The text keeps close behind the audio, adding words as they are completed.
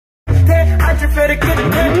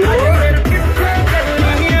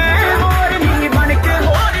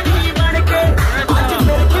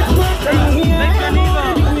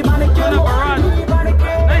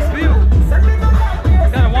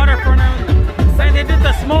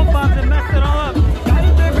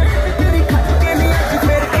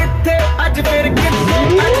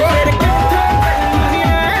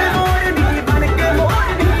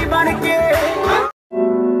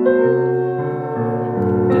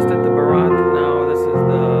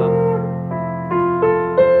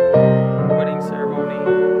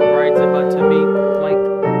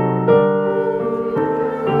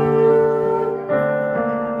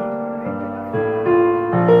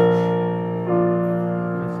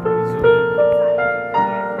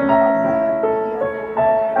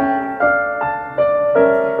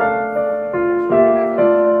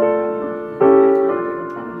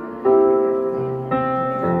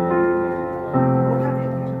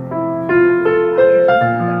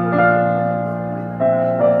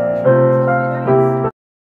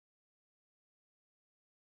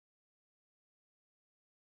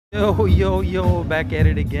Yo, back at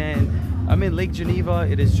it again. I'm in Lake Geneva.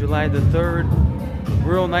 It is July the 3rd.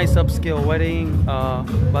 Real nice upscale wedding.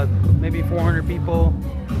 About maybe 400 people,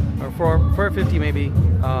 or 450 maybe.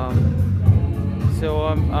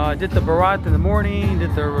 Did the barat in the morning,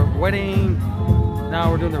 did the wedding.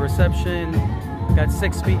 Now we're doing the reception. Got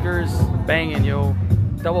 6 speakers, banging, yo.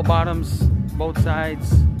 Double bottoms, both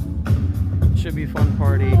sides. Should be a fun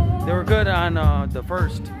party. They were good on the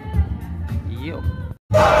first. Yo.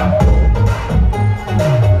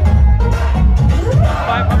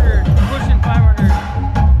 500, pushing 500.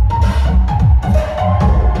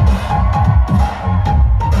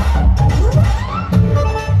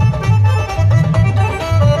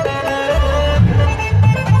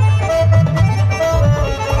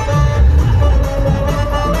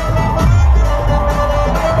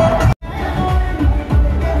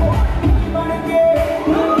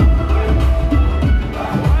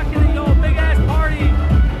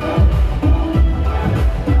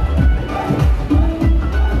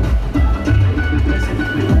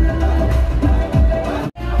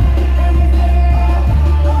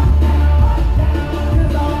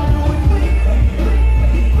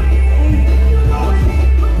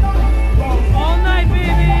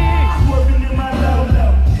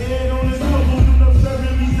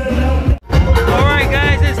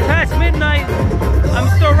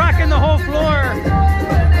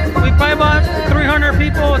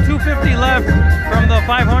 People, 250 left from the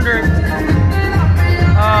 500.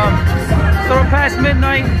 So we're past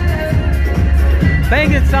midnight.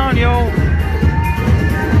 Banging sound, yo.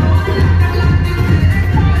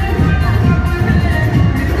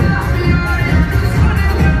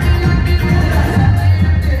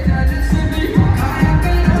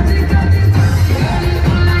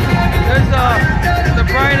 There's the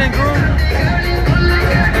bride and groom.